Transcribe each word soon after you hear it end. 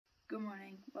Good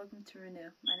morning. Welcome to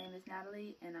Renew. My name is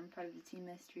Natalie, and I'm part of the teen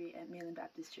ministry at Mainland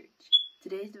Baptist Church.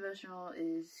 Today's devotional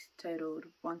is titled,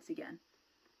 Once Again.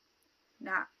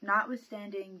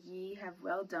 Notwithstanding ye have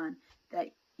well done,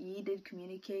 that ye did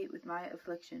communicate with my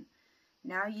affliction.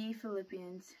 Now ye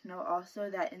Philippians know also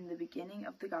that in the beginning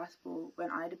of the gospel, when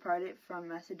I departed from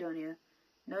Macedonia,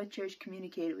 no church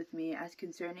communicated with me as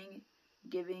concerning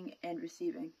giving and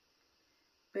receiving,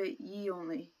 but ye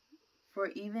only. For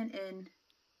even in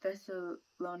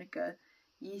Thessalonica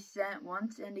ye sent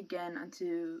once and again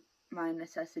unto my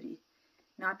necessity,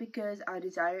 not because I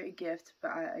desire a gift, but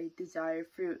I desire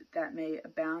fruit that may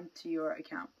abound to your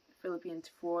account. Philippians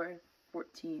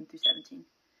 4:14-17.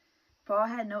 Paul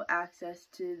had no access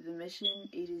to the mission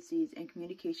agencies and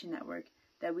communication network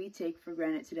that we take for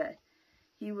granted today.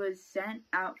 He was sent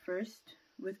out first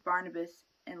with Barnabas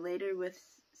and later with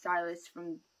Silas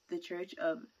from the church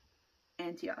of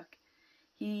Antioch.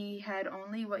 He had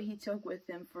only what he took with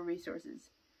him for resources.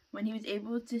 When he was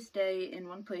able to stay in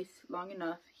one place long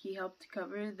enough, he helped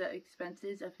cover the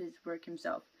expenses of his work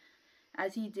himself,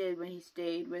 as he did when he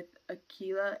stayed with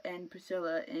Aquila and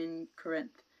Priscilla in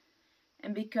Corinth.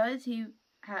 And because he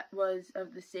was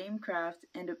of the same craft,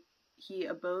 and he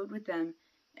abode with them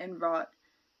and wrought,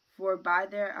 for by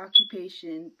their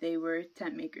occupation they were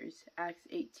tent makers. Acts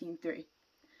 18:3.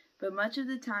 But much of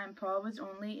the time Paul was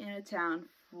only in a town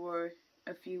for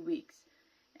a few weeks,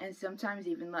 and sometimes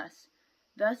even less.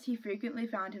 Thus he frequently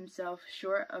found himself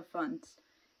short of funds.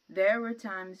 There were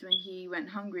times when he went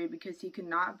hungry because he could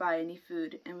not buy any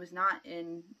food and was not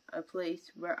in a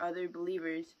place where other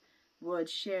believers would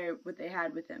share what they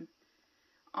had with him.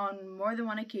 On more than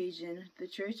one occasion, the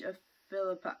church of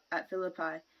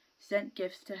Philippi sent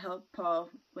gifts to help Paul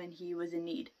when he was in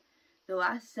need. The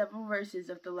last several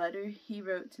verses of the letter he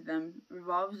wrote to them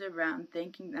revolves around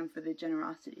thanking them for their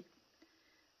generosity.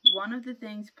 One of the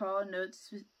things Paul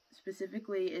notes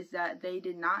specifically is that they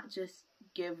did not just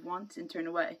give once and turn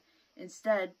away.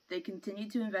 Instead, they continued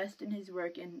to invest in his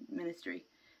work and ministry,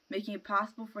 making it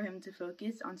possible for him to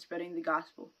focus on spreading the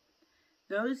gospel.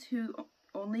 Those who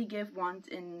only give once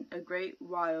in a great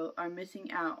while are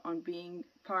missing out on being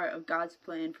part of God's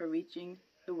plan for reaching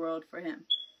the world for him.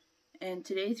 And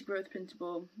today's growth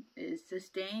principle is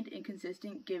sustained and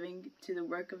consistent giving to the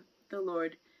work of the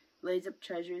Lord lays up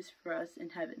treasures for us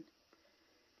in heaven.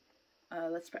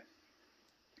 Let's pray.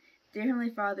 Dear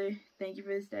Heavenly Father, thank you for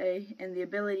this day and the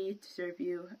ability to serve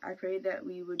you. I pray that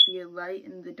we would be a light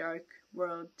in the dark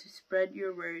world to spread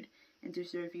your word and to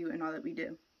serve you in all that we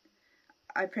do.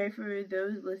 I pray for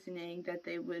those listening that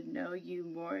they would know you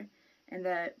more and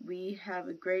that we have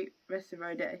a great rest of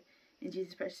our day. In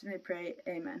Jesus' precious name I pray,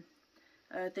 amen.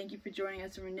 Thank you for joining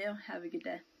us on Renew. Have a good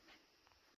day.